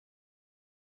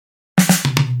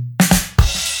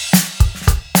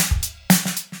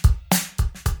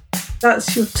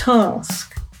That's your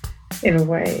task, in a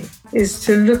way, is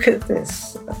to look at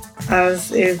this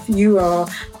as if you are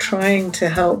trying to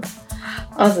help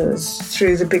others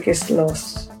through the biggest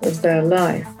loss of their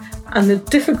life. And the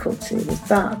difficulty with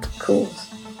that, of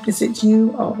course, is that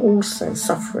you are also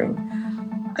suffering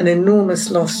an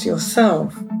enormous loss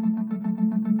yourself.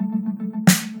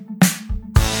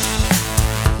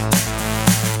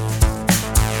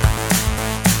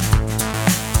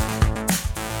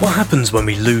 What happens when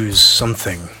we lose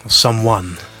something or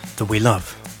someone that we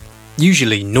love?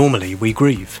 Usually, normally, we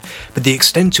grieve, but the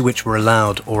extent to which we're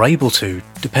allowed or able to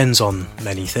depends on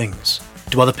many things.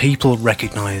 Do other people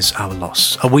recognise our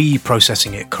loss? Are we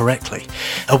processing it correctly?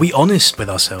 Are we honest with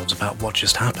ourselves about what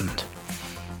just happened?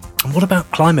 And what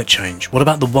about climate change? What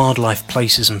about the wildlife,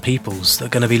 places and peoples that are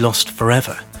going to be lost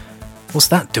forever? What's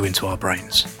that doing to our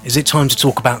brains? Is it time to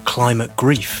talk about climate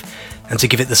grief and to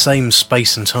give it the same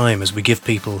space and time as we give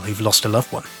people who've lost a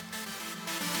loved one?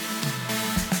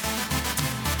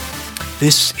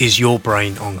 This is Your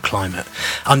Brain on Climate.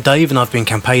 I'm Dave and I've been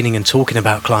campaigning and talking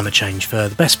about climate change for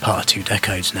the best part of 2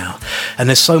 decades now. And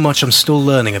there's so much I'm still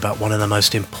learning about one of the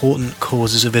most important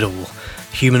causes of it all,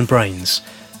 human brains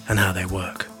and how they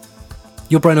work.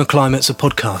 Your Brain on Climate's a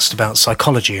podcast about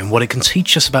psychology and what it can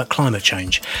teach us about climate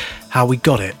change, how we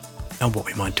got it and what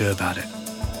we might do about it.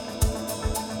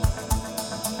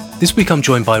 This week I'm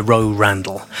joined by Ro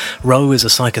Randall. Ro is a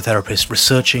psychotherapist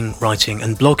researching, writing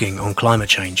and blogging on climate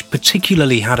change,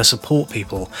 particularly how to support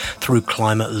people through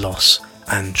climate loss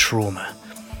and trauma.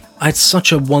 I had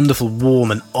such a wonderful, warm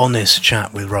and honest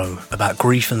chat with Ro about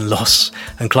grief and loss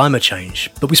and climate change,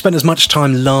 but we spent as much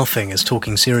time laughing as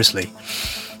talking seriously.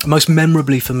 Most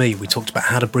memorably for me, we talked about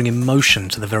how to bring emotion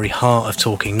to the very heart of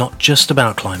talking, not just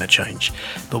about climate change,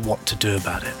 but what to do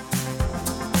about it.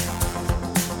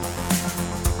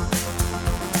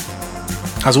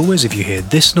 As always, if you hear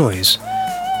this noise,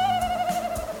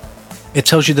 it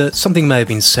tells you that something may have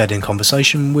been said in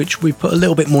conversation, which we put a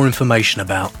little bit more information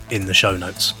about in the show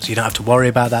notes. So you don't have to worry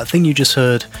about that thing you just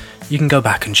heard. You can go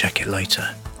back and check it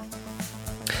later.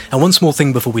 And one small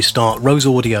thing before we start, Ro's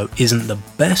audio isn't the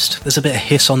best. There's a bit of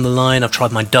hiss on the line. I've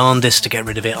tried my darndest to get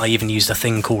rid of it. I even used a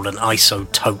thing called an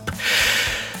isotope.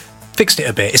 Fixed it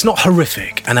a bit. It's not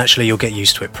horrific, and actually you'll get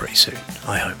used to it pretty soon,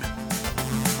 I hope.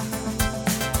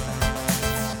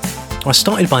 I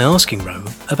started by asking Ro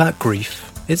about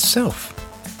grief itself.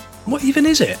 What even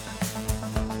is it?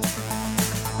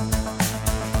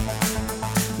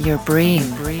 Your brain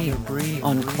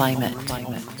on climate.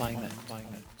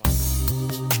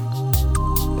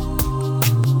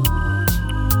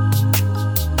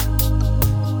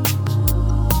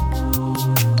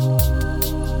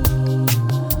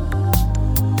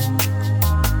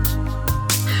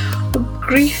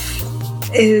 Grief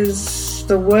is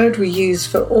the word we use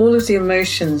for all of the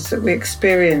emotions that we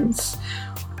experience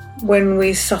when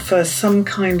we suffer some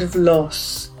kind of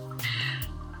loss.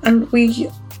 And we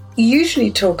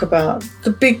usually talk about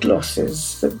the big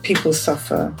losses that people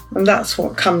suffer, and that's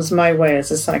what comes my way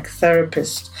as a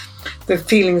psychotherapist, the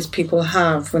feelings people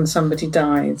have when somebody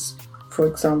dies, for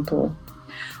example,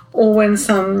 or when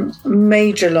some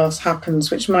major loss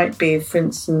happens, which might be, for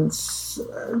instance,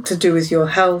 to do with your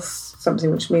health,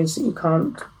 something which means that you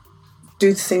can't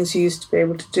do the things you used to be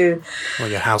able to do. Or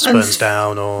your house burns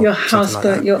down, or your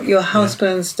house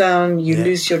burns down, you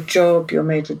lose your job, you're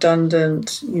made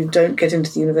redundant, you don't get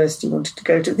into the university you wanted to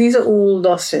go to. These are all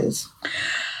losses.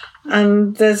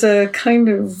 And there's a kind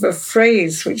of a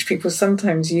phrase which people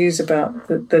sometimes use about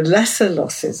the lesser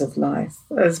losses of life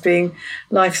as being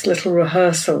life's little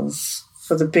rehearsals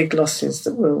for the big losses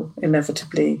that will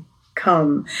inevitably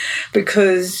come,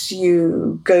 because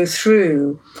you go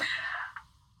through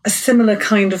a similar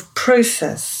kind of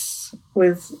process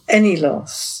with any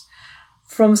loss,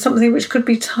 from something which could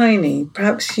be tiny.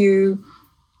 Perhaps you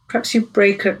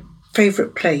break a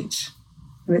favourite plate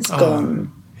and it's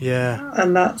gone. Yeah.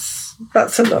 And that's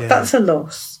a lot. Yeah. That's a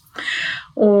loss.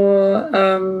 Or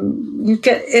you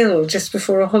get ill just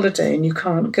before a holiday and you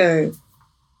can't go.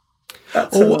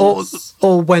 That's a loss.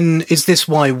 Or when, is this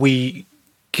why we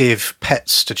give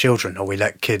pets to children, or we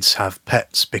let kids have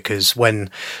pets? Because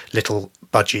when little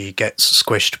Budgie gets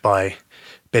squished by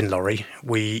bin lorry,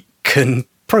 we can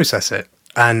process it.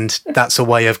 And that's a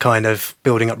way of kind of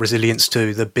building up resilience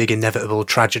to the big inevitable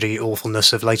tragedy,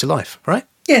 awfulness of later life, right?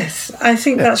 Yes, I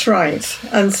think that's right.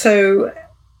 And so,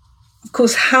 of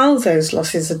course, how those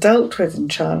losses are dealt with in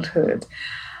childhood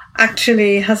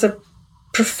actually has a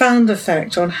profound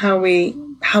effect on how we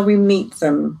meet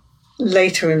them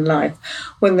later in life,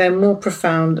 when they're more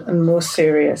profound and more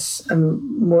serious and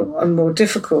more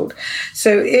difficult.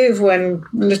 So if when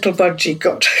little Budgie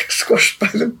got squashed by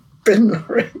the bin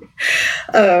lorry.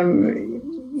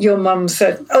 Your mum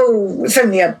said, "Oh, it's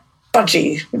only a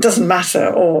budgie, it doesn't matter,"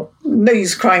 or "No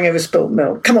use crying over spilt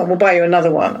milk, come on, we'll buy you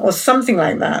another one," or something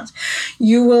like that.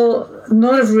 You will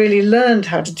not have really learned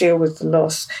how to deal with the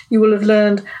loss. You will have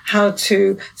learned how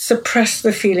to suppress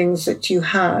the feelings that you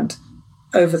had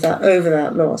over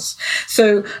that loss.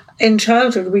 So in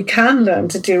childhood, we can learn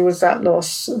to deal with that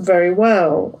loss very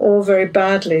well or very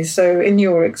badly. So in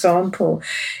your example,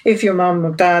 if your mum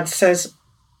or dad says,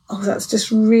 "Oh, that's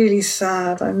just really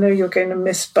sad, I know you're going to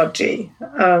miss Budgie,"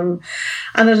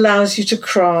 and allows you to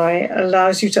cry,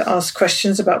 allows you to ask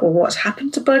questions about, well, what's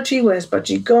happened to Budgie? Where's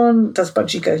Budgie gone? Does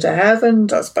Budgie go to heaven?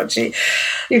 Does Budgie,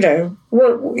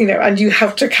 and you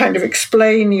have to kind of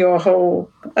explain your whole,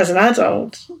 as an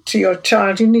adult, to your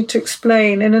child, you need to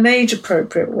explain in an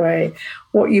age-appropriate way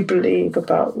what you believe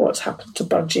about what's happened to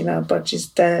Budgie now Budgie's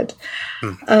dead.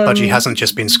 Budgie hasn't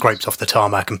just been scraped off the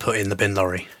tarmac and put in the bin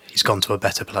lorry. He's gone to a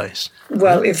better place.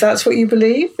 Well, if that's what you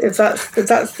believe, if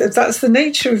that's the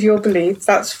nature of your belief,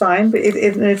 that's fine. But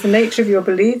if the nature of your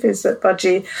belief is that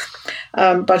Budgie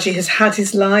has had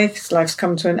his life's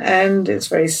come to an end, it's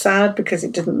very sad because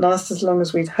it didn't last as long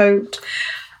as we'd hoped,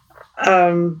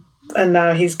 and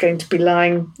now he's going to be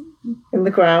lying in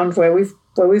the ground where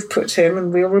we've put him,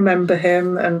 and we'll remember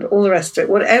him, and all the rest of it.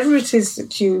 Whatever it is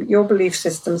that your belief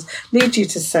systems lead you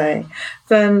to say,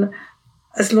 then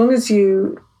as long as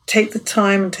you take the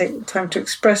time to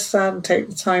express that, and take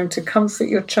the time to comfort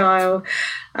your child,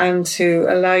 and to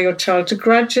allow your child to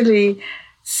gradually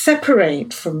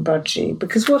separate from Budgie.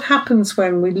 Because what happens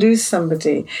when we lose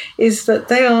somebody is that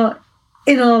they are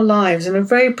in our lives in a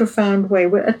very profound way.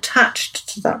 We're attached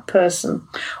to that person,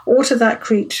 or to that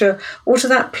creature, or to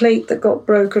that plate that got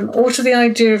broken, or to the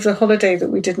idea of the holiday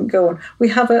that we didn't go on. We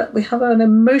have an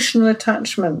emotional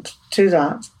attachment to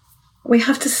that. We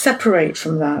have to separate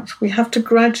from that. We have to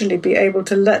gradually be able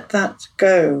to let that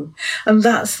go. And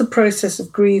that's the process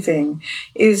of grieving,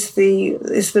 is the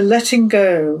letting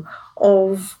go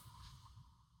of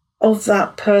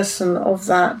that person, of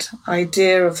that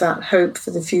idea, of that hope for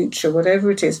the future,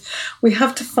 whatever it is. We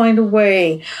have to find a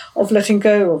way of letting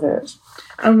go of it.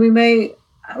 And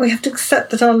we have to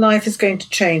accept that our life is going to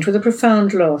change. With a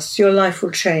profound loss, your life will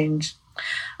change.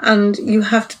 And you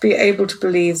have to be able to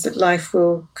believe that life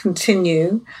will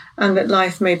continue, and that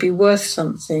life may be worth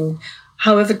something,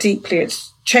 however deeply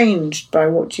it's changed by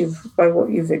what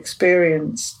you've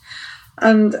experienced.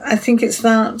 And I think it's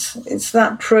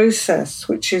that process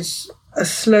which is a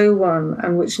slow one,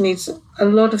 and which needs a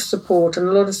lot of support and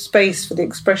a lot of space for the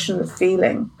expression of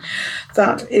feeling,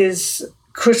 that is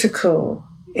critical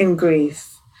in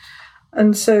grief.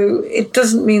 And so it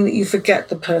doesn't mean that you forget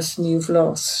the person you've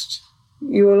lost.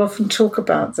 You will often talk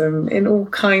about them in all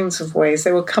kinds of ways.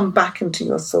 They will come back into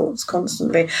your thoughts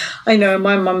constantly. I know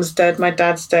my mum's dead, my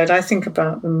dad's dead. I think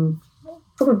about them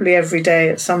probably every day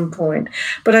at some point.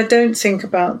 But I don't think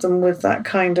about them with that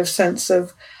kind of sense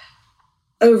of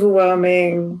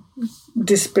overwhelming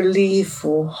disbelief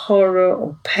or horror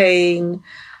or pain.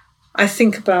 I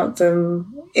think about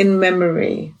them in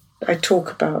memory. I talk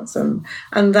about them,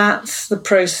 and that's the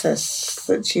process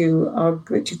that you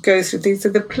go through.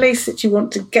 The place that you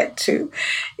want to get to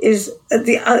is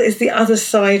the other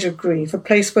side of grief, a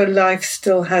place where life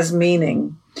still has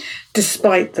meaning,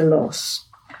 despite the loss.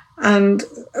 And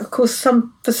of course,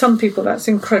 for some people, that's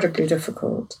incredibly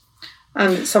difficult,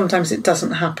 and sometimes it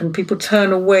doesn't happen. People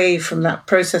turn away from that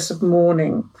process of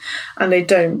mourning, and they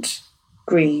don't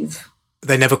grieve.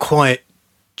 They never quite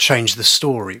change the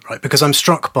story, right? Because I'm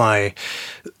struck by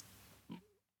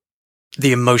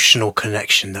the emotional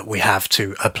connection that we have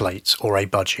to a plate or a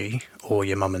budgie or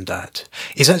your mum and dad.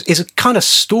 Is a kind of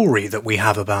story that we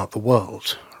have about the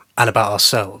world and about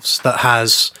ourselves that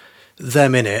has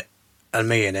them in it and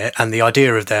me in it, and the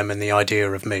idea of them and the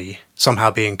idea of me somehow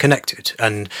being connected.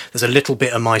 And there's a little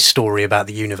bit of my story about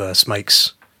the universe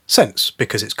makes sense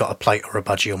because it's got a plate or a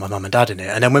budgie or my mum and dad in it.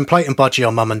 And then when plate and budgie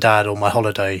or mum and dad or my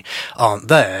holiday aren't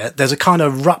there, there's a kind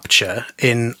of rupture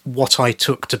in what I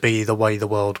took to be the way the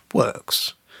world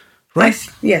works. Right?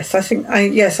 I think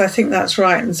that's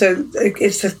right. And so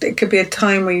it could be a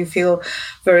time where you feel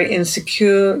very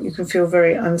insecure, you can feel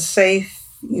very unsafe,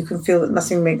 you can feel that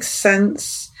nothing makes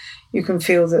sense, you can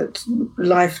feel that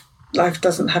life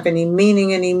doesn't have any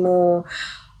meaning anymore.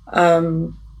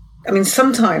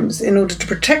 Sometimes in order to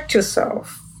protect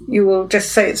yourself, you will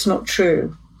just say it's not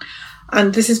true.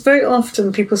 And this is very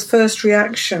often people's first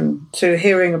reaction to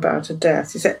hearing about a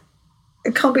death. You say,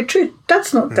 it can't be true.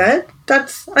 Dad's not dead.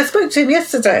 I spoke to him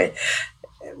yesterday.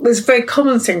 It was a very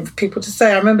common thing for people to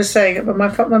say. I remember saying it when my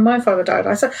father died.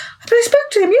 I said, but I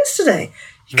spoke to him yesterday.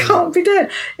 You can't be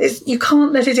dead. You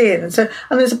can't let it in. And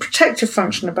there's a protective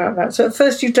function about that. So at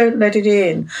first you don't let it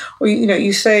in. Or,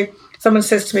 you say, someone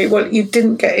says to me, well, you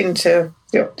didn't get into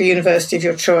the university of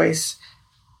your choice.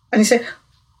 And you say,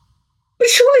 but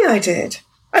surely I did.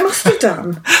 I must have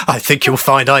done. I think you'll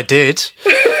find I did.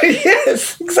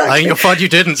 Yes, exactly. I think you'll find you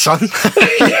didn't, son.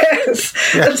 Yes.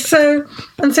 Yeah.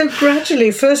 And so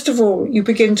gradually, first of all, you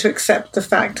begin to accept the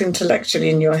fact intellectually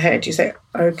in your head. You say,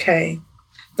 okay,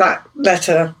 that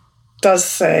letter does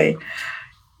say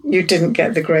you didn't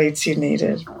get the grades you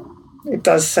needed. It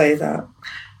does say that.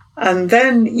 And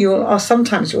then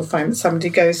sometimes you'll find that somebody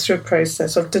goes through a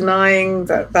process of denying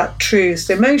that truth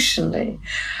emotionally.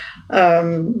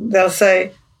 They'll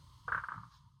say,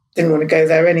 didn't want to go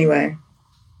there anyway.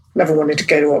 Never wanted to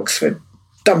go to Oxford.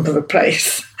 Dump of a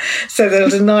place. So they'll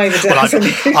deny the death.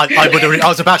 I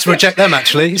was about to reject them,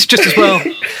 actually. It's just as well.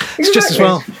 It's just as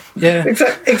well. Yeah.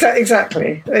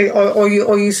 Exactly. Or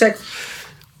you say,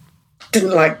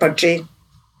 didn't like Budgie.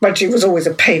 Budgie was always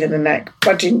a pain in the neck.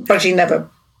 Budgie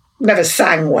never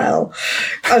sang well.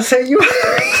 And so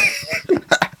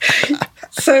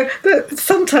so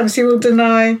sometimes you will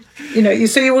deny,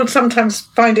 so you will sometimes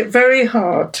find it very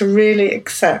hard to really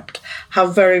accept how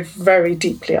very, very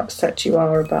deeply upset you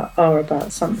are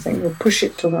about something. You'll push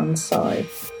it to one side.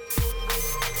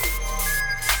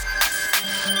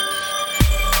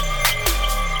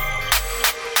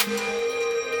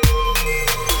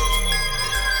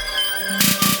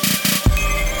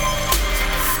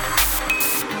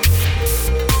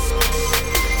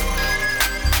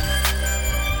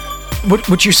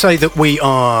 Would you say that we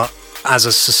are, as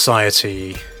a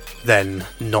society, then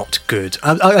not good?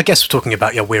 I guess we're talking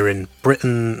about, we're in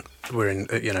Britain, we're in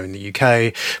in the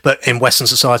UK, but in Western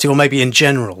society, or maybe in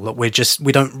general, that we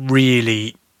don't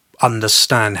really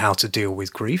understand how to deal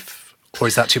with grief, or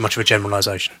is that too much of a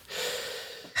generalisation?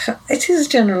 It is a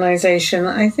generalisation.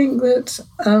 I think that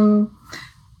the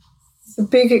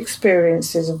big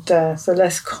experiences of death are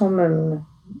less common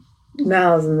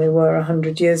now than they were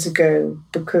 100 years ago,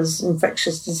 because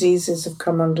infectious diseases have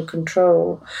come under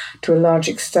control to a large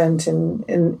extent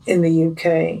in the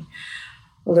UK.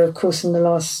 Although, of course, in the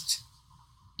last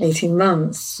 18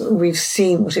 months, we've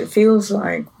seen what it feels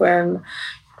like when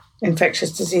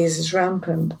infectious disease is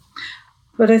rampant.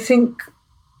 But I think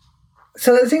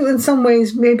in some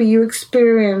ways, maybe you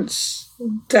experience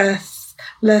death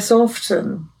less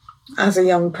often as a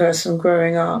young person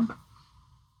growing up.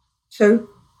 So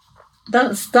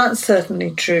that's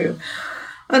certainly true.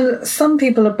 And some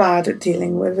people are bad at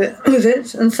dealing with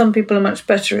it, and some people are much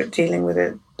better at dealing with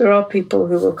it. There are people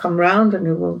who will come round and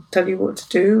who will tell you what to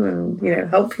do and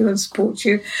help you and support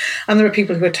you, and there are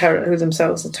people who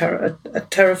themselves are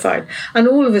terrified. And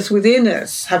all of us within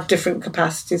us have different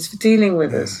capacities for dealing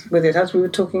with it, as we were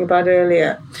talking about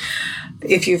earlier.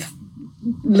 If you've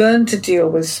learned to deal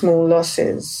with small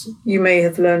losses, you may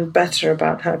have learned better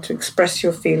about how to express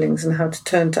your feelings and how to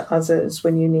turn to others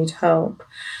when you need help.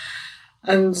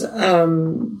 And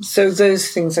so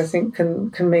those things, I think,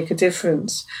 can make a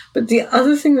difference. But the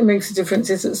other thing that makes a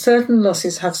difference is that certain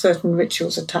losses have certain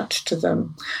rituals attached to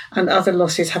them, and other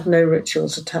losses have no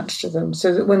rituals attached to them.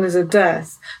 So that when there's a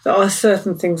death, there are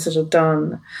certain things that are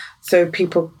done. So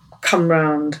people come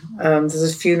round. There's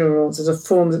a funeral. There's a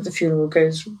form that the funeral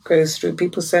goes through.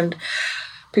 People send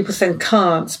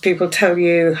cards. People tell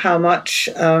you how much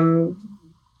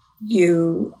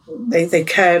they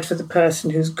cared for the person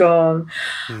who's gone.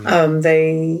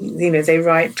 They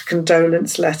write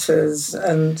condolence letters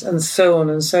and so on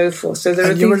and so forth. So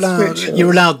there are these rituals.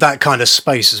 You're allowed that kind of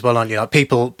space as well, aren't you? Like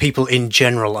people in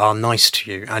general are nice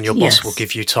to you, and your boss will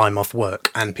give you time off work,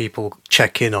 and people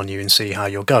check in on you and see how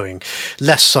you're going.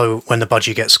 Less so when the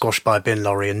budgie gets squashed by a bin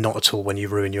lorry, and not at all when you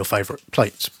ruin your favourite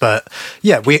plate. But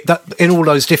that in all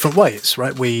those different ways,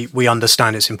 right? We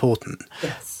understand it's important.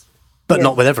 Yes. But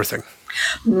not with everything.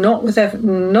 Not with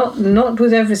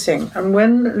everything. And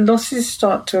when losses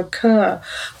start to occur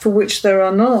for which there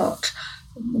are not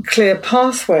clear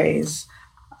pathways,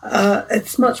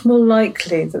 it's much more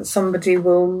likely that somebody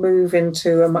will move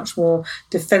into a much more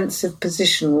defensive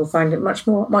position, will find it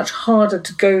much harder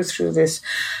to go through this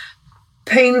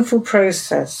painful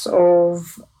process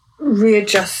of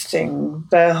readjusting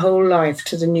their whole life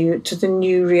to the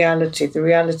new reality, the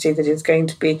reality that is going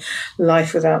to be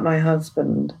life without my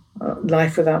husband,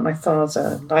 life without my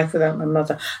father, life without my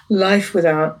mother, life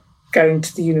without going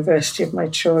to the university of my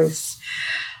choice.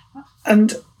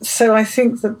 And so I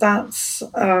think that's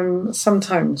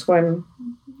sometimes when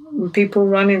people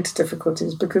run into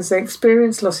difficulties because they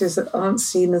experience losses that aren't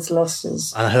seen as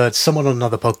losses. I heard someone on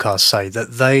another podcast say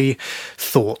that they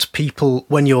thought people,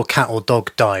 when your cat or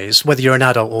dog dies, whether you're an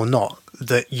adult or not,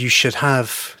 that you should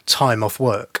have time off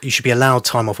work. You should be allowed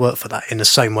time off work for that in the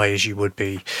same way as you would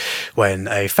be when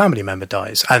a family member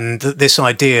dies. And this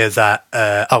idea that,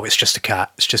 it's just a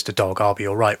cat, it's just a dog, I'll be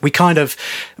all right.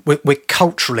 We're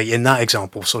culturally, in that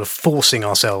example, sort of forcing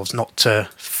ourselves not to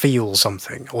feel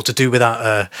something or to do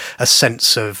without a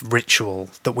sense of ritual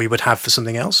that we would have for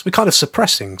something else. We're kind of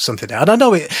suppressing something there. And I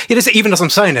know it is, even as I'm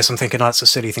saying this, I'm thinking, it's a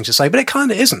silly thing to say, but it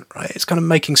kind of isn't, right? It's kind of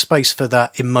making space for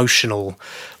that emotional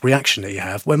reaction that you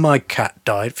have. When my cat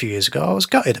died a few years ago, I was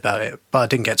gutted about it, but I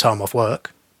didn't get time off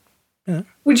work. Yeah.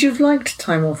 Would you have liked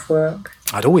time off work?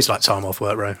 I'd always liked time off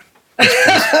work, Ro.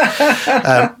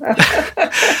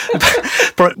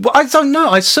 But I don't know.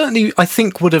 I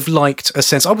think would have liked a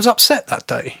sense. I was upset that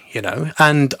day,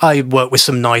 and I worked with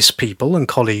some nice people and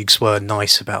colleagues were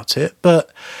nice about it,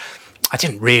 but I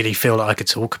didn't really feel like I could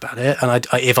talk about it. And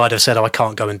if I'd have said, I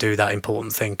can't go and do that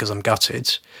important thing because I'm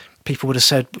gutted, people would have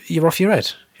said, you're off your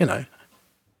head,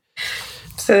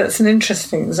 So that's an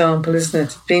interesting example, isn't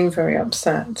it? Being very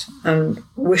upset and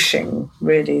wishing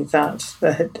really that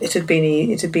it had been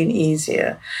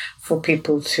easier for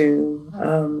people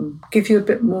to give you a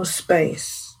bit more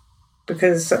space.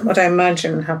 Because what I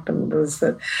imagine happened was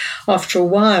that after a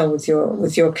while with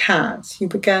your cat, you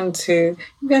began to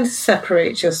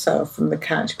separate yourself from the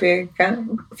cat. You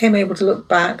became able to look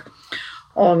back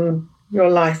on your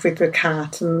life with the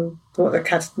cat and what the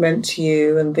cat had meant to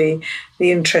you and the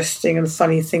interesting and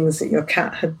funny things that your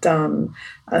cat had done.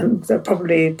 And that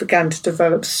probably began to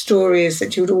develop stories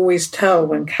that you would always tell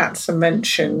when cats are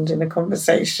mentioned in a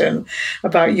conversation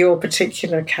about your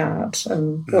particular cat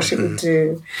and what it would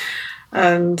do.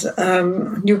 And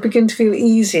you'll begin to feel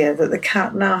easier that the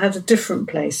cat now had a different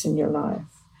place in your life.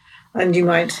 And you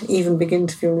might even begin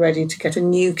to feel ready to get a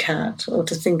new cat or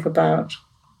to think about,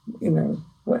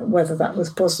 whether that was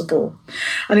possible.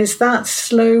 And it's that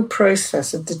slow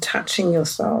process of detaching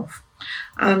yourself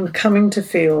and coming to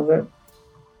feel that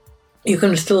you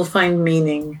can still find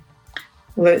meaning,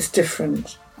 although it's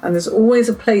different. And there's always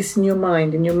a place in your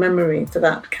mind, in your memory for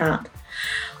that cat,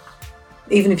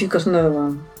 even if you've got another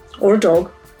one, or a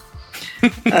dog, or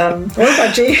a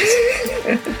budgie.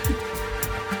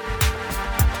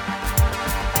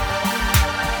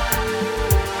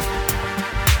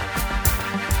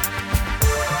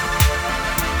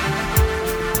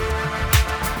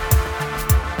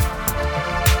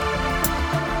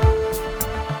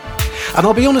 And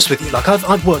I'll be honest with you,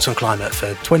 I've worked on climate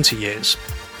for 20 years,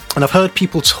 and I've heard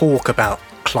people talk about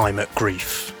climate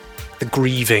grief, the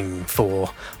grieving for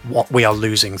what we are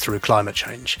losing through climate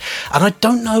change. And I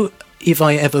don't know if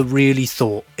I ever really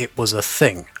thought it was a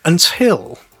thing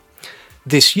until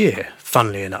this year,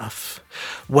 funnily enough,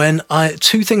 when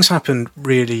two things happened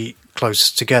really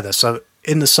close together. So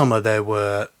in the summer, there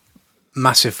were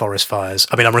massive forest fires.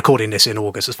 I mean, I'm recording this in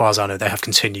August. As far as I know, they have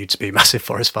continued to be massive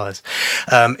forest fires,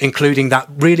 including that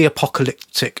really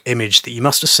apocalyptic image that you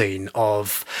must have seen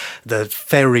of the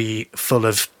ferry full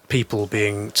of people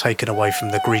being taken away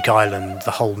from the Greek island,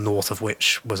 the whole north of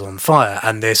which was on fire,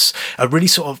 and a really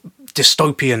sort of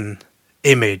dystopian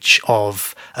image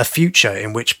of a future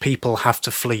in which people have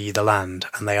to flee the land,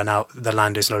 and the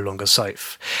land is no longer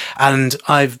safe. And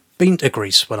I've been to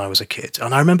Greece when I was a kid,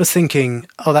 and I remember thinking,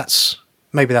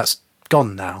 maybe that's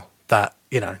gone now. That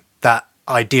that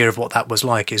idea of what that was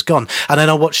like is gone. And then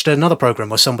I watched another program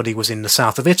where somebody was in the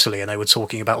south of Italy and they were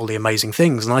talking about all the amazing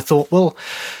things, and I thought, well,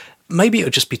 maybe it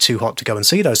would just be too hot to go and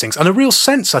see those things. And a real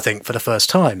sense, I think, for the first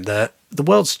time, that the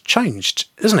world's changed,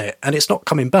 isn't it? And it's not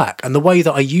coming back. And the way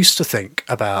that I used to think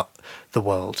about the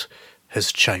world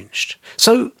has changed.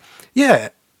 So, yeah,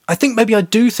 I think maybe I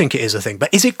do think it is a thing.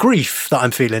 But is it grief that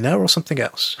I'm feeling there or something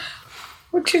else?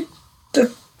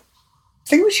 The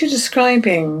thing which you're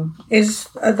describing is,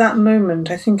 at that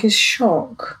moment, I think, is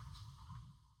shock.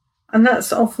 And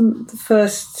that's often the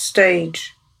first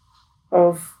stage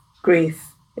of grief.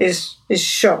 Is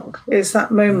shock. It's that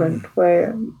moment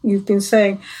where you've been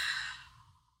saying,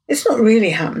 it's not really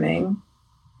happening.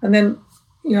 And then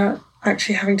you're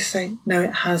actually having to say, no,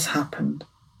 it has happened.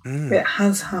 It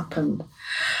has happened.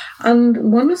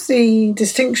 And one of the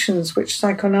distinctions which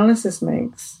psychoanalysis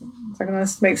makes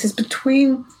is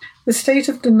between the state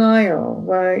of denial,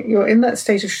 where you're in that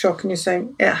state of shock and you're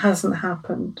saying, it hasn't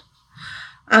happened,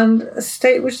 and a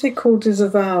state which they call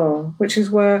disavowal, which is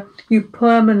where you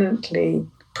permanently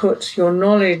put your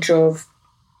knowledge of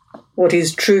what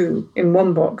is true in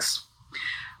one box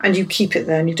and you keep it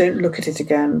there and you don't look at it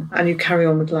again and you carry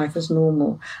on with life as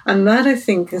normal. And that, I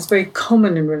think, is very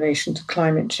common in relation to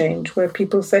climate change, where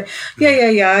people say,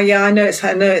 yeah, I know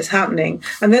it's happening.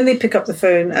 And then they pick up the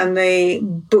phone and they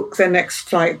book their next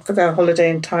flight for their holiday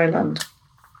in Thailand.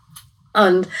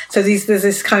 And so there's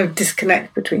this kind of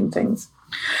disconnect between things.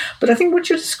 But I think what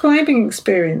you're describing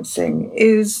experiencing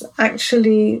is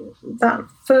actually that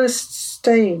first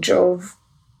stage of,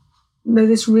 no,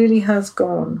 this really has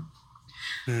gone.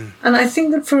 And I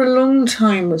think that for a long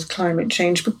time with climate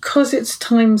change, because its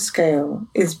timescale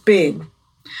is big,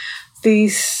 the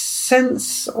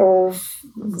sense of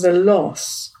the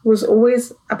loss was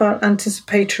always about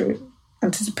anticipatory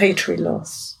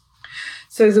loss.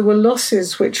 So there were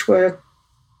losses which were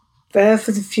there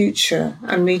for the future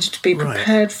and needed to be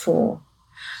prepared for.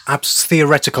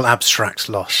 Theoretical abstract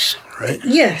loss, right?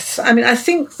 Yes. I mean, I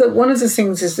think that one of the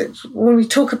things is that when we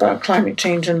talk about climate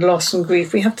change and loss and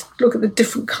grief, we have to look at the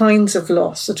different kinds of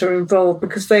loss that are involved,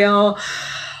 because they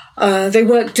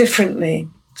work differently.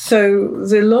 So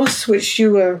the loss which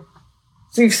you've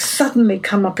suddenly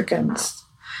come up against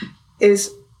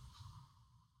is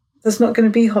there's not going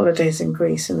to be holidays in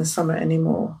Greece in the summer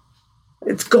anymore.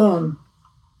 It's gone.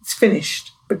 It's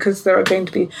finished, because there are going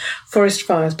to be forest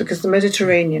fires, because the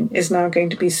Mediterranean is now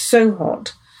going to be so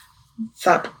hot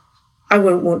that I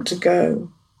won't want to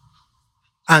go.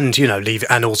 And, leave.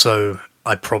 And also,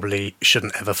 I probably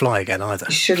shouldn't ever fly again either.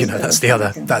 That's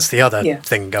the other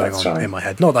thing going on in my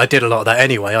head. Not that I did a lot of that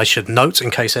anyway. I should note,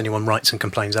 in case anyone writes and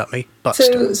complains at me. But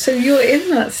so you're in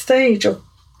that stage of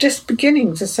just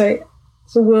beginning to say,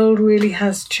 the world really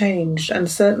has changed,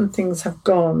 and certain things have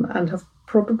gone and have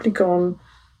probably gone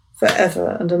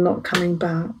forever and are not coming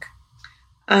back.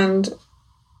 And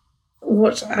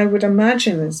what I would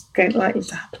imagine is likely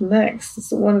to happen next is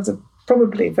that one of the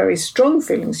probably very strong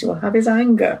feelings you'll have is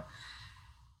anger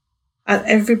at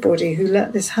everybody who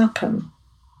let this happen.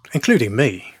 Including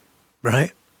me,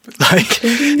 right?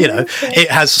 It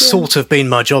has sort of been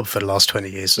my job for the last 20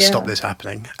 years to stop this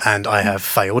happening, and I have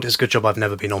failed. It's a good job I've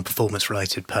never been on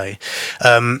performance-related pay.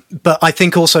 But I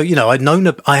think also,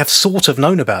 I have sort of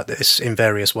known about this in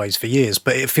various ways for years,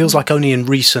 but it feels like only in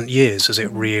recent years has it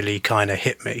really kind of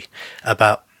hit me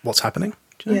about what's happening.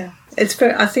 Yeah,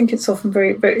 I think it's often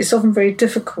very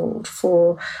difficult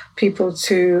for people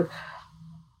to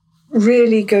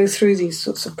really go through these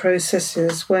sorts of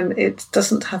processes when it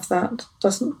doesn't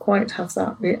quite have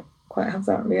that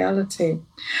reality.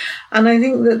 And I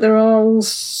think that there are all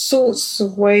sorts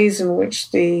of ways in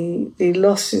which the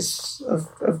losses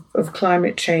of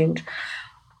climate change,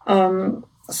 some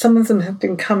of them have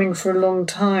been coming for a long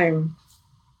time,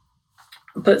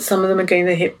 but some of them are going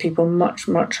to hit people much,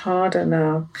 much harder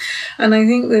now. And I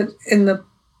think that in the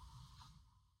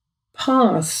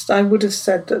past, I would have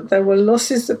said that there were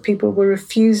losses that people were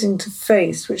refusing to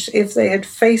face, which if they had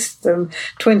faced them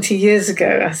 20 years ago,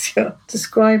 as you're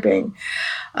describing,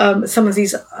 some of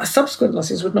these subsequent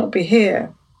losses would not be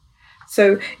here.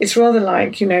 So it's rather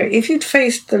like, if you'd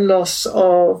faced the loss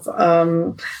of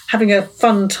having a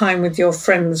fun time with your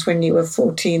friends when you were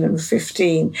 14 and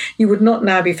 15, you would not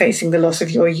now be facing the loss of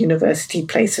your university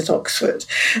place at Oxford.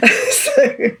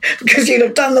 Because you'd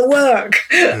have done the work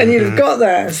and you'd have got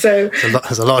there. So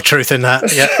there's a lot of truth in that.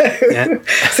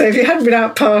 So if you hadn't been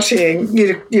out partying,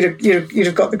 you'd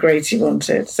have got the grades you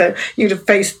wanted. So you'd have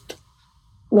faced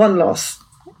one loss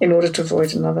in order to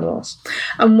avoid another loss.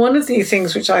 And one of the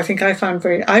things which I think I found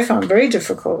very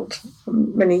difficult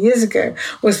many years ago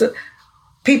was that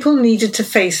people needed to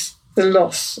face the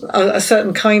loss, a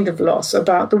certain kind of loss,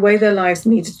 about the way their lives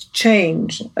needed to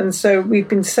change. And so we've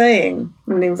been saying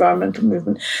in the environmental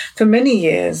movement for many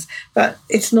years that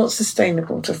it's not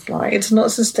sustainable to fly, it's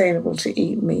not sustainable to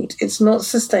eat meat, it's not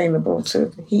sustainable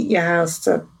to heat your house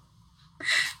to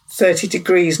 30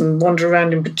 degrees and wander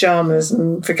around in pajamas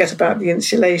and forget about the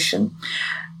insulation.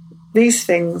 These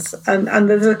things, and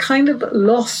there's a kind of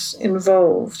loss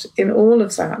involved in all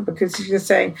of that, because if you're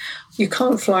saying you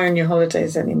can't fly on your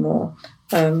holidays anymore,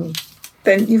 then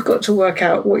you've got to work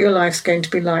out what your life's going to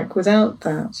be like without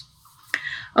that.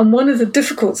 And one of the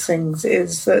difficult things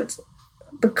is that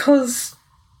because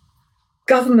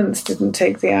governments didn't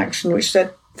take the action which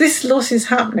said, this loss is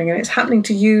happening, and it's happening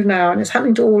to you now, and it's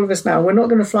happening to all of us now. We're not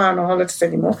going to fly on our holidays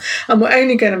anymore, and we're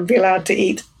only going to be allowed to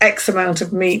eat X amount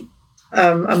of meat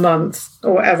a month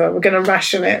or whatever. We're going to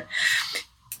ration it.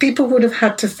 People would have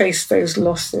had to face those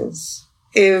losses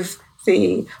if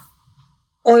the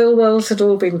oil wells had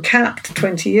all been capped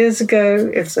 20 years ago,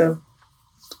 if the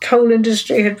coal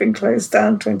industry had been closed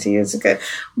down 20 years ago.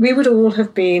 We would all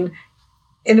have been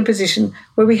in a position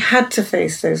where we had to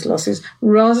face those losses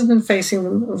rather than facing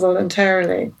them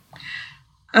voluntarily.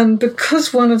 And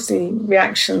because one of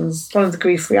the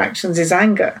grief reactions is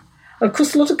anger, of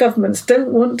course a lot of governments don't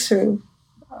want to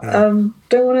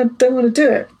do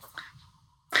it.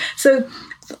 So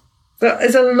there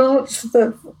is a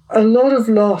lot of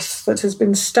loss that has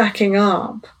been stacking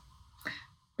up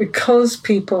because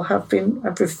people have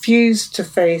refused to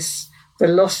face the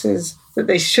losses that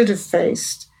they should have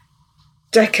faced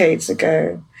decades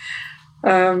ago,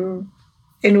 in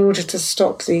order to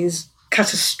stop these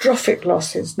catastrophic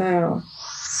losses now.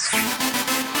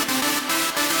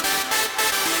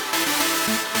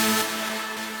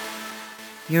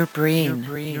 Your brain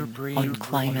on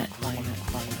climate.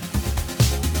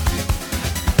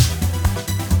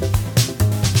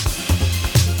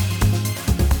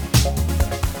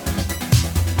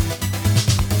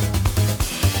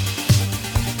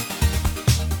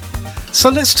 So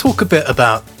let's talk a bit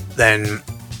about then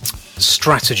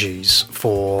strategies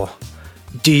for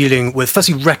dealing with,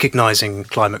 firstly, recognising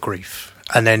climate grief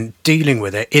and then dealing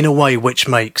with it in a way which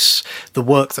makes the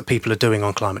work that people are doing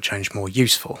on climate change more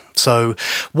useful. So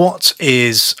what's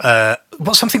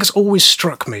something that's always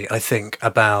struck me, I think,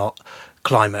 about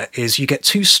climate is you get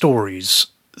two stories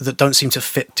that don't seem to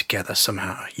fit together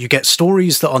somehow. You get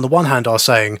stories that on the one hand are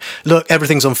saying, look,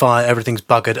 everything's on fire, everything's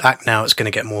buggered, act now, it's going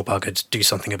to get more buggered, do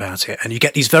something about it. And you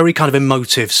get these very kind of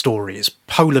emotive stories,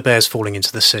 polar bears falling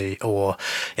into the sea or,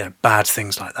 bad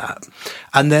things like that.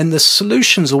 And then the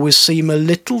solutions always seem a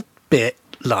little bit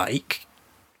like,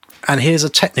 and here's a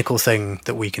technical thing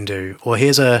that we can do, or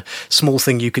here's a small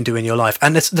thing you can do in your life.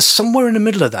 And there's somewhere in the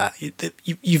middle of that.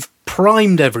 You've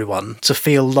primed everyone to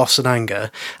feel loss and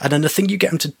anger, and then the thing you get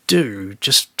them to do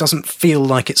just doesn't feel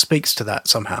like it speaks to that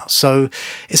somehow. So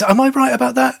am I right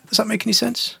about that? Does that make any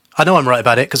sense? I know I'm right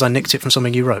about it because I nicked it from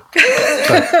something you wrote. Well,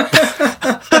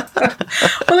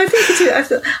 I think it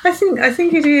is. I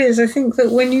think it is. I think that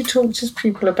when you talk to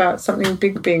people about something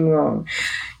big being wrong,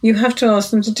 you have to ask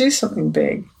them to do something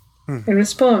big in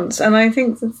response. And I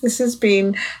think that this has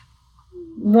been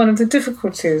one of the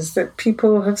difficulties, that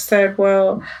people have said,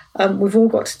 well, we've all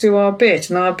got to do our bit,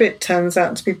 and our bit turns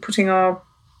out to be putting our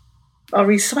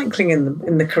recycling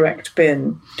in the correct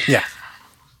bin. Yeah.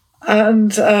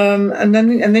 And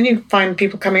then you find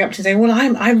people coming up to you saying, well,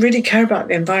 I really care about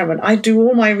the environment, I do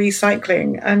all my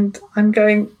recycling. And I'm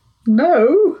going,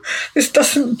 no, this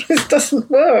doesn't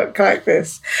work like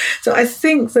this. So I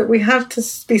think that we have to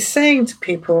be saying to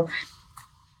people,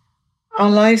 our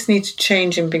lives need to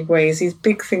change in big ways. These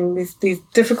big things, these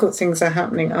difficult things are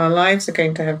happening. Our lives are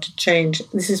going to have to change.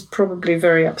 This is probably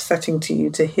very upsetting to you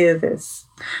to hear this.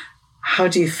 How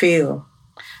do you feel?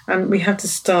 And we have to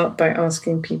start by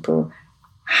asking people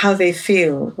how they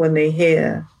feel when they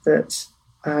hear that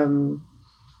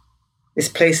this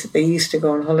place that they used to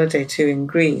go on holiday to in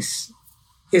Greece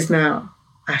is now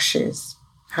ashes.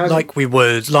 Like we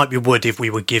would if we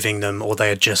were giving them, or they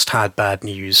had just had bad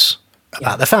news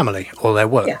about their family or their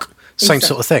work. Yeah, same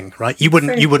sort of thing, right? You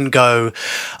wouldn't go,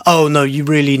 oh no, you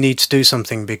really need to do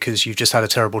something because you've just had a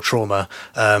terrible trauma.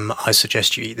 I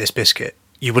suggest you eat this biscuit.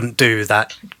 You wouldn't do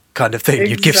that kind of thing.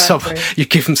 Exactly. You'd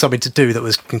give them something to do that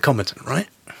was concomitant, right?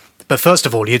 But first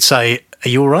of all, you'd say, are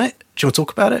you all right? Do you want to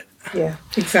talk about it? Yeah,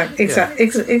 exactly.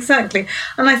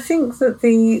 And I think that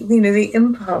the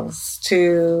impulse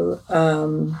to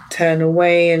turn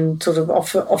away and sort of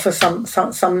offer some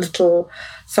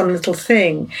little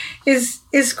thing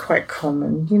is quite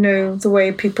common. The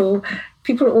way people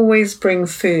always bring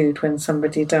food when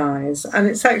somebody dies, and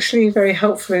it's actually very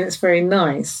helpful and it's very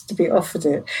nice to be offered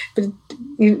it. But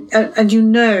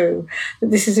that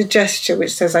this is a gesture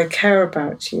which says I care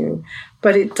about you,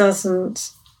 but it doesn't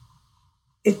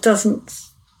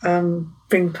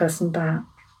bring the person back.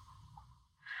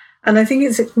 And I think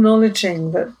it's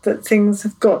acknowledging that things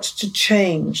have got to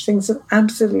change. Things have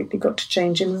absolutely got to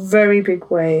change in very big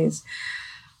ways,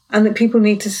 and that people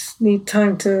need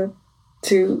time to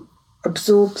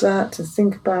absorb that, to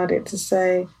think about it, to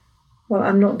say, well,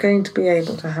 I'm not going to be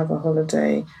able to have a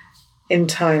holiday in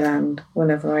Thailand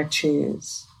whenever I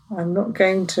choose. I'm not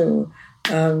going to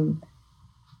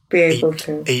be able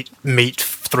to eat meat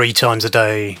 3 times a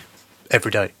day, every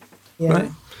day. Yeah.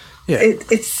 Right? Yeah.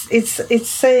 It's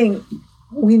saying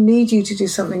we need you to do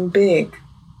something big,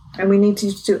 and we need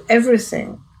you to do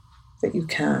everything that you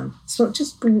can. It's not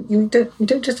just you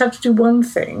don't just have to do one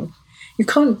thing. You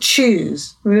can't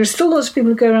choose. I mean, there's still lots of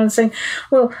people who go around saying,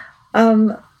 well,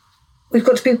 we've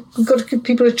got to give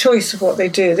people a choice of what they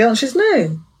do. The answer is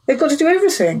no. They've got to do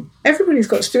everything. Everybody's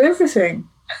got to do everything.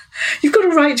 You've got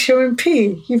to write to your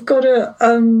MP. You've got to,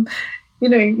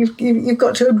 you've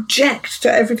got to object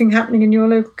to everything happening in your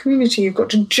local community. You've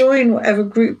got to join whatever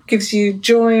group gives you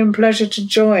joy and pleasure to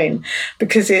join,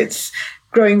 because it's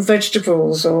growing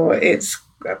vegetables or it's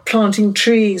planting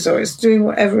trees or it's doing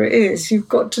whatever it is. You've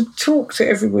got to talk to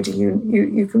everybody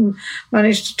you can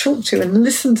manage to talk to and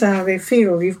listen to how they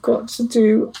feel. You've got to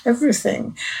do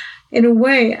everything. in a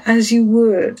way as you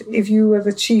would if you were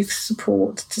the chief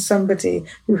support to somebody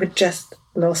who had just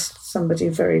lost somebody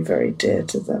very, very dear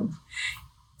to them.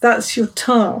 That's your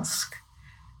task,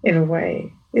 in a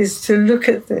way, is to look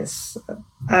at this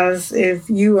as if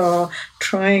you are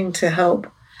trying to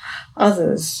help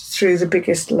others through the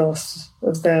biggest loss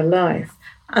of their life.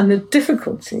 And the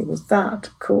difficulty with that,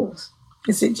 of course,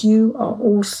 is that you are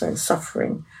also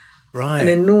suffering an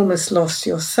enormous loss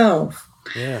yourself.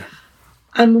 Yeah.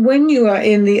 And when you are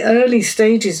in the early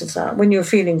stages of that, when you're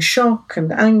feeling shock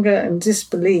and anger and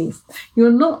disbelief,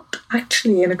 you're not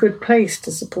actually in a good place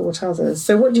to support others.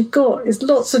 So what you've got is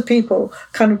lots of people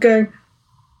kind of going,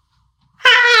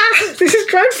 this is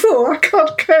dreadful, I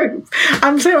can't cope.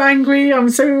 I'm so angry, I'm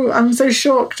so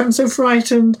shocked, I'm so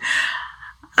frightened.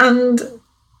 And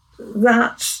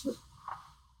that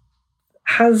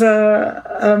has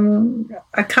a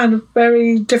kind of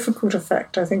very difficult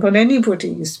effect, I think, on anybody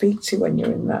you speak to when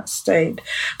you're in that state.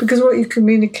 Because what you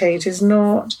communicate is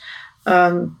not,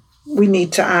 we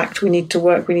need to act, we need to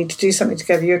work, we need to do something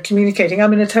together. You're communicating,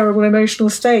 I'm in a terrible emotional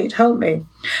state, help me.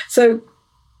 So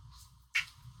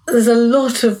there's a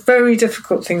lot of very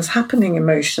difficult things happening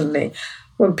emotionally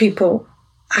when people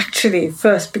actually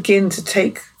first begin to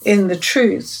take in the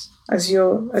truth, as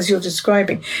you're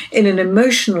describing, in an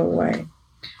emotional way.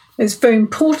 It's very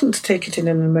important to take it in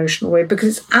an emotional way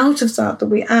because it's out of that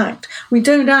we act. We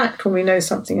don't act when we know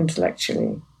something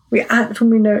intellectually. We act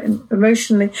when we know it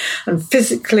emotionally and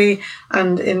physically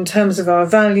and in terms of our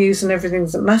values and everything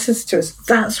that matters to us.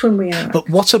 That's when we act. But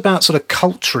what about sort of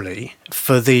culturally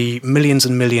for the millions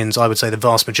and millions, I would say the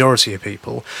vast majority of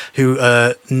people who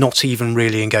are not even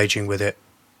really engaging with it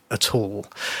at all?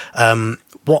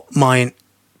 What might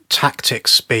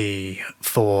tactics be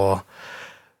for...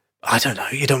 I don't know.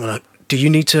 You don't want to. Do you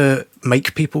need to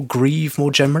make people grieve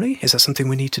more generally? Is that something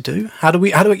we need to do? How do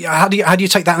you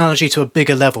take that analogy to a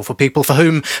bigger level for people for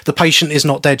whom the patient is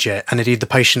not dead yet, and indeed the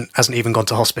patient hasn't even gone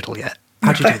to hospital yet?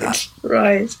 How do you do that?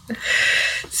 Right.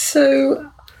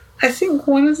 So, I think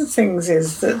one of the things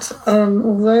is that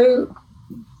although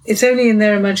it's only in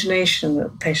their imagination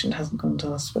that the patient hasn't gone to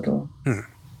hospital,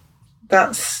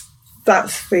 that's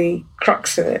the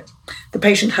crux of it. The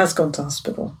patient has gone to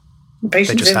hospital. They've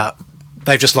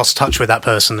just lost touch with that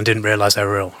person and didn't realise they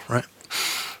were ill, right?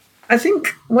 I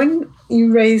think when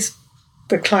you raise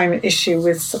the climate issue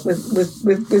with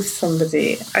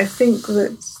somebody, I think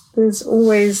that there's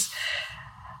always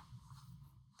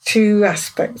two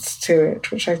aspects to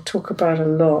it, which I talk about a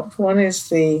lot. One is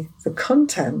the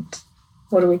content.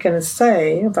 What are we going to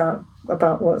say about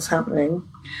what's happening?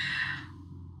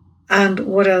 And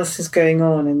what else is going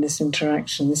on in this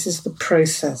interaction? This is the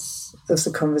process of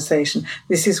the conversation.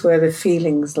 This is where the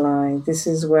feelings lie. This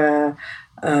is where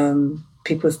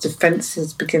people's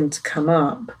defences begin to come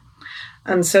up.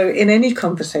 And so in any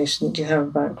conversation that you have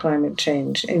about climate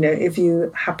change, if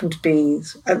you happen to be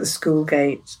at the school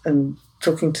gate and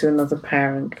talking to another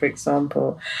parent, for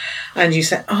example, and you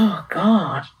say, oh,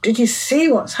 God, did you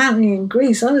see what's happening in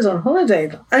Greece? I was on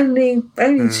holiday only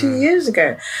 2 years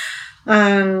ago.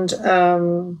 And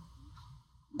the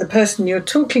person you're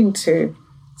talking to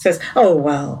says, oh,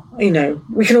 well,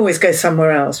 we can always go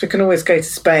somewhere else. We can always go to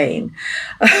Spain.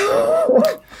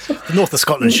 The north of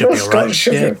Scotland should be all right.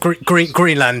 Yeah,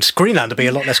 Greenland would be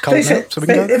a lot less cold now. So we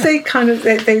can go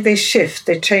there. They shift,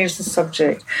 they change the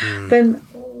subject. Then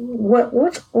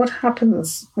what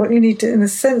happens, what you need to, in a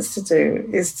sense, to do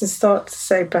is to start to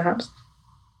say, perhaps,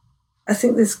 I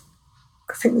think this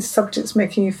subject's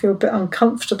making you feel a bit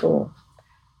uncomfortable.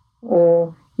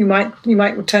 Or you might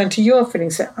return to your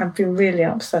feelings, say, I've been really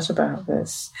upset about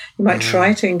this. You might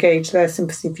try to engage their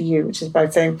sympathy for you, which is by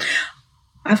saying,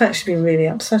 I've actually been really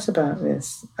upset about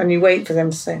this. And you wait for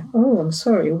them to say, oh, I'm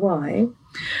sorry, why?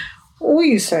 Or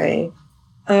you say,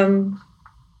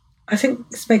 I think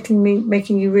it's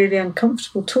making you really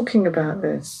uncomfortable talking about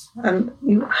this. And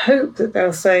you hope that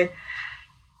they'll say,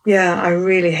 yeah, I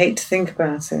really hate to think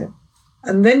about it.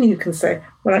 And then you can say,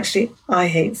 well, actually, I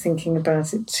hate thinking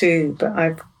about it too, but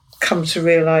I've come to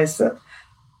realise that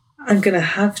I'm going to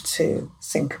have to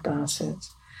think about it.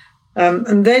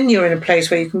 And then you're in a place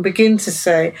where you can begin to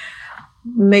say,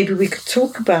 maybe we could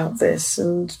talk about this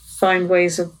and find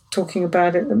ways of talking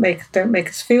about it that don't make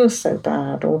us feel so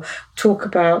bad, or talk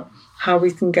about how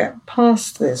we can get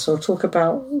past this, or talk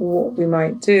about what we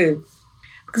might do.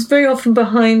 Because very often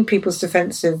behind people's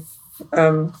defensive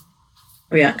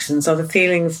reactions are the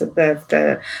feelings that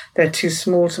they're too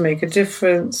small to make a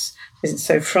difference. Is it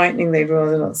so frightening they'd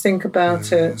rather not think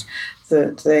about it?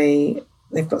 That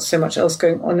they've got so much else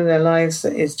going on in their lives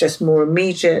that is just more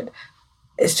immediate.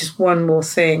 It's just one more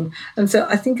thing. And so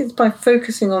I think it's by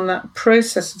focusing on that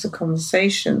process of the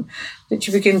conversation that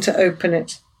you begin to open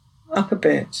it up a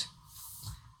bit.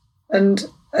 And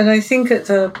I think at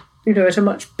a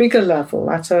much bigger level,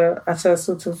 at a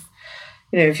sort of,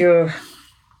 if you're a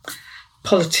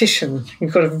politician,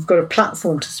 you've got a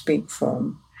platform to speak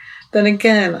from, then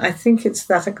again, I think it's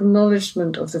that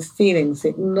acknowledgement of the feelings, the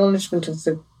acknowledgement of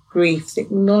the grief, the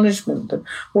acknowledgement that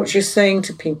what you're saying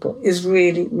to people is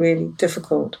really, really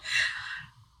difficult,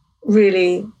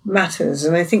 really matters.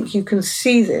 And I think you can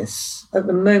see this at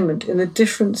the moment in the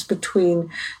difference between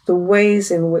the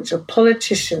ways in which a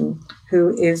politician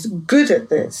who is good at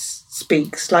this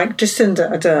speaks, like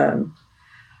Jacinda Ardern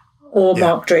or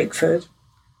Mark Drakeford,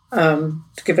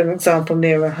 to give an example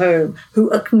nearer home,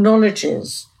 who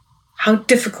acknowledges how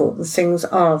difficult the things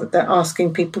are that they're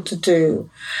asking people to do.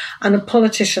 And a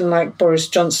politician like Boris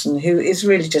Johnson, who is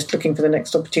really just looking for the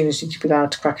next opportunity to be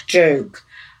allowed to crack a joke,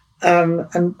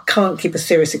 and can't keep a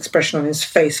serious expression on his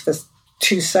face for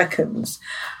 2 seconds,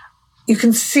 you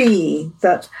can see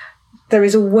that there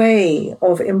is a way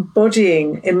of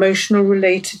embodying emotional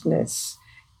relatedness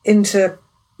into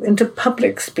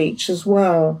public speech as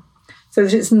well, so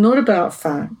that it's not about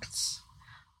facts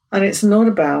and it's not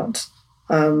about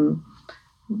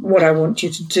what I want you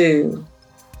to do.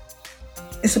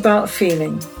 It's about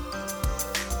feeling.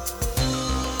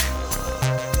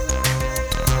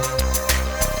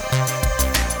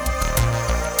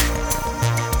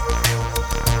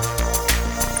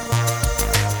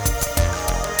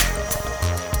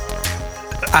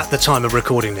 At the time of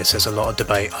recording this, there's a lot of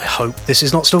debate. I hope this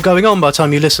is not still going on by the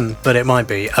time you listen, but it might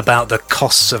be, about the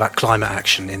costs of climate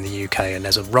action in the UK. And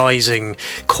there's a rising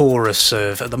chorus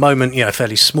of, at the moment,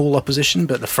 fairly small opposition,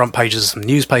 but the front pages of some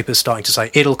newspapers starting to say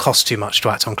it'll cost too much to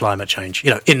act on climate change,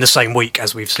 in the same week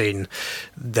as we've seen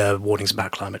the warnings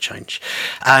about climate change.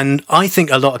 And I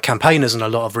think a lot of campaigners and a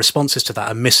lot of responses to that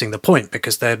are missing the point,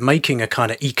 because they're making a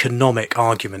kind of economic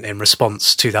argument in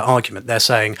response to that argument. They're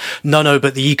saying, no,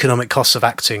 but the economic costs of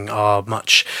acting are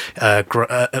much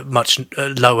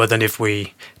lower than if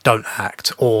we don't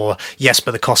act, or yes,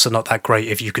 but the costs are not that great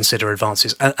if you consider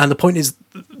advances. And the point is,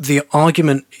 the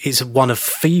argument is one of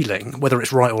feeling, whether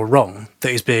it's right or wrong,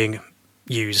 that is being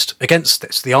used against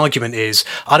this. The argument is,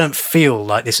 I don't feel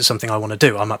like this is something I want to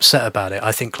do. I'm upset about it.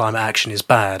 I think climate action is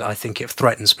bad. I think it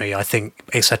threatens me. I think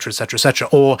etc., etc., etc.,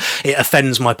 or it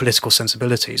offends my political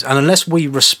sensibilities. And unless we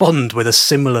respond with a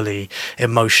similarly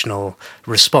emotional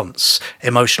response,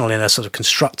 emotional in a sort of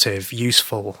constructive,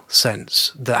 useful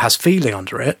sense that has feeling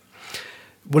under it,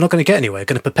 we're not going to get anywhere. We're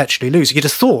going to perpetually lose. You'd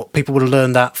have thought people would have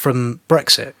learned that from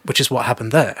Brexit, which is what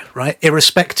happened there, right?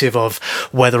 Irrespective of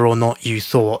whether or not you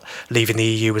thought leaving the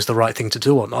EU was the right thing to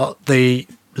do or not, the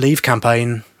Leave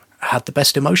campaign had the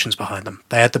best emotions behind them.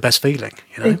 They had the best feeling.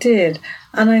 They did.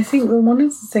 And I think one of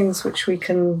the things which we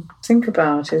can think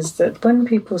about is that when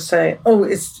people say, oh,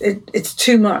 it's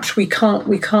too much, we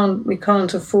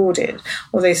can't afford it,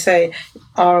 or they say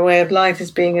our way of life is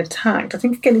being attacked, I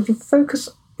think, again, if you focus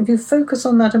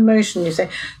on that emotion, you say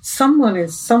someone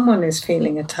is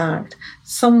feeling attacked,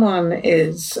 someone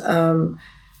is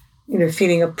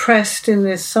feeling oppressed in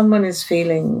this, someone is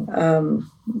feeling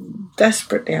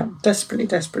desperately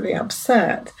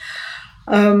upset,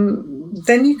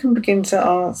 then you can begin to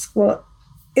ask, well,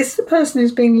 is the person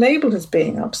who's being labelled as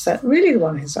being upset really the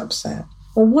one who's upset?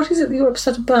 Or what is it that you're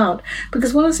upset about?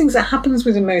 Because one of the things that happens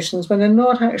with emotions when they're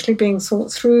not actually being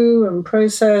thought through and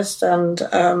processed and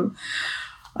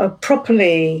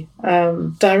properly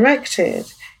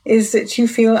directed is that you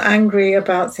feel angry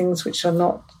about things which are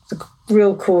not the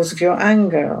real cause of your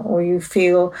anger, or you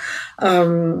feel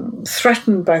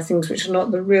threatened by things which are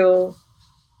not the real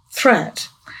threat.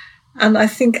 And I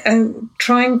think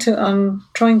trying to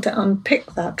unpick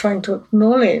that, trying to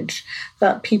acknowledge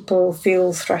that people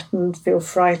feel threatened, feel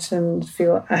frightened,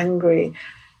 feel angry,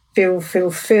 feel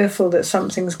fearful that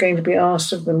something's going to be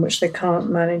asked of them which they can't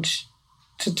manage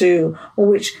to do, or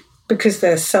which, because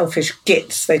they're selfish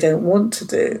gits, they don't want to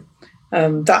do.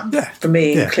 For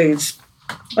me, includes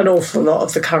an awful lot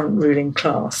of the current ruling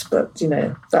class, but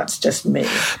that's just me.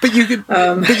 But you can,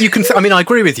 I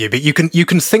agree with you. But you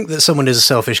can think that someone is a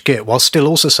selfish git while still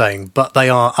also saying, but they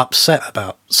are upset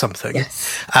about something,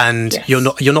 and you're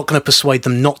not going to persuade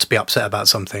them not to be upset about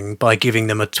something by giving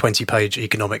them a 20-page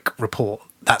economic report.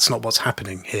 That's not what's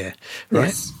happening here, right?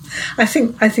 Yes. I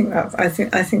think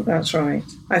that's right.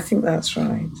 I think that's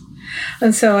right.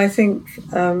 And so I think,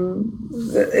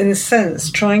 that in a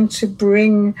sense, trying to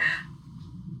bring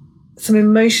some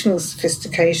emotional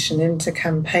sophistication into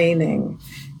campaigning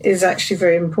is actually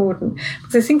very important.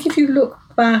 Because I think if you look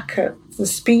back at the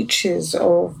speeches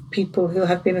of people who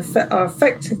have been are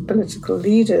effective political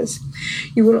leaders,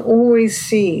 you will always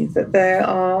see that they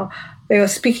are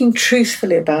speaking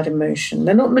truthfully about emotion.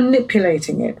 They're not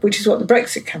manipulating it, which is what the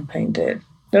Brexit campaign did.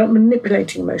 They're not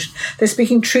manipulating emotion. They're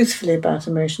speaking truthfully about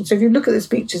emotion. So if you look at the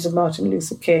speeches of Martin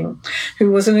Luther King,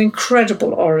 who was an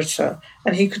incredible orator,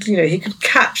 and he could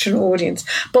catch an audience,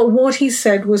 but what he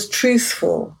said was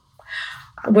truthful,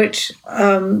 which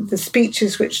the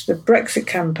speeches which the Brexit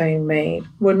campaign made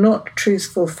were not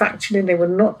truthful factually, they were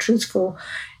not truthful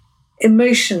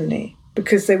emotionally,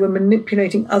 because they were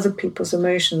manipulating other people's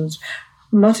emotions.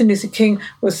 Martin Luther King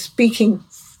was speaking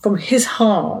from his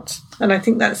heart, and I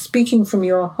think that speaking from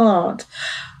your heart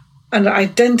and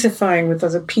identifying with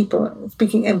other people,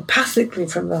 speaking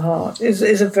empathically from the heart,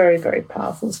 is a very, very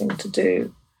powerful thing to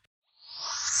do.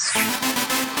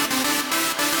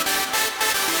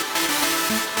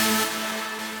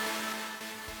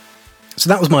 So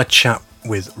that was my chat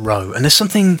with Ro, and there's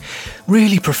something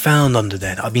really profound under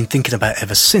there that I've been thinking about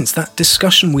ever since. That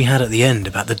discussion we had at the end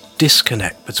about the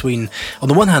disconnect between, on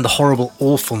the one hand, the horrible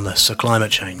awfulness of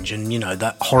climate change, and,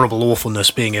 that horrible awfulness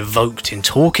being evoked in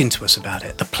talking to us about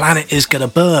it. The planet is going to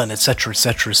burn, etc.,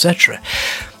 etc., etc.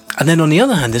 And then on the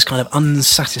other hand, this kind of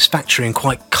unsatisfactory and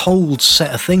quite cold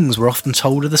set of things we're often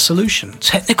told are the solution.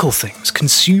 Technical things,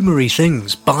 consumery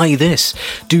things, buy this,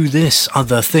 do this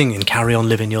other thing and carry on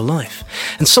living your life.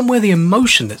 And somewhere the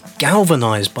emotion that's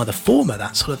galvanised by the former,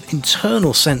 that sort of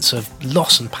internal sense of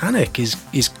loss and panic is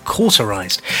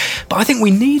cauterised. But I think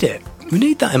we need it. We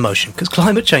need that emotion because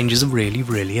climate change is a really,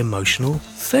 really emotional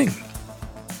thing.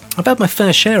 I've had my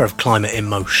fair share of climate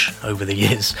emotion over the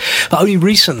years, but only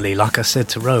recently, like I said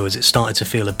to Ro, has it started to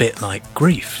feel a bit like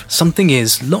grief. Something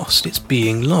is lost, it's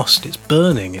being lost, it's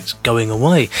burning, it's going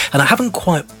away, and I haven't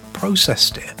quite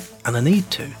processed it, and I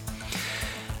need to.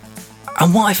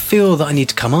 And what I feel that I need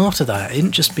to come after that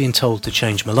isn't just being told to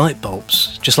change my light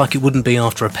bulbs, just like it wouldn't be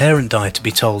after a parent died to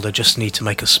be told I just need to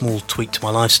make a small tweak to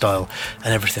my lifestyle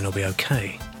and everything will be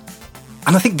okay.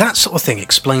 And I think that sort of thing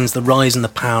explains the rise in the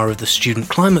power of the student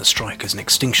climate strikers and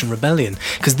Extinction Rebellion,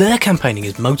 because their campaigning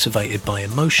is motivated by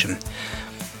emotion.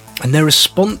 And their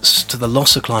response to the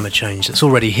loss of climate change that's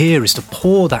already here is to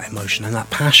pour that emotion and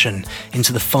that passion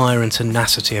into the fire and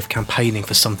tenacity of campaigning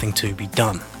for something to be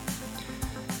done.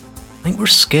 I think we're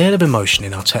scared of emotion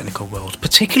in our technical world,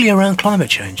 particularly around climate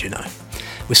change,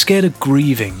 We're scared of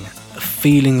grieving, of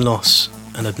feeling loss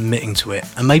and admitting to it,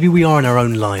 and maybe we are in our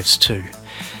own lives too.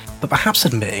 But perhaps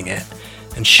admitting it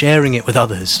and sharing it with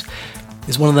others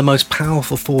is one of the most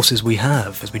powerful forces we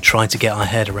have as we try to get our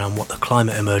head around what the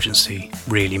climate emergency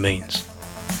really means.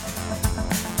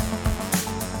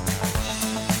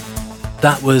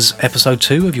 That was episode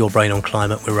 2 of Your Brain on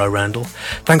Climate with Ro Randall.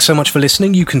 Thanks so much for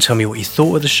listening. You can tell me what you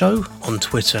thought of the show on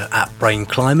Twitter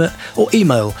 @BrainClimate or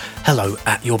email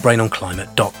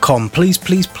hello@yourbrainonclimate.com.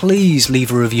 Please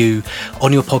leave a review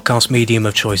on your podcast medium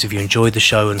of choice if you enjoyed the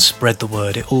show and spread the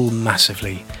word. It all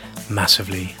massively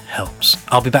helps.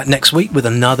 I'll be back next week with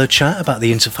another chat about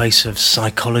the interface of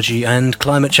psychology and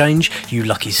climate change, you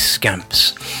lucky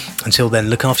scamps. Until then,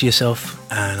 look after yourself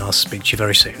and I'll speak to you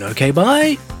very soon. Okay,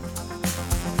 bye!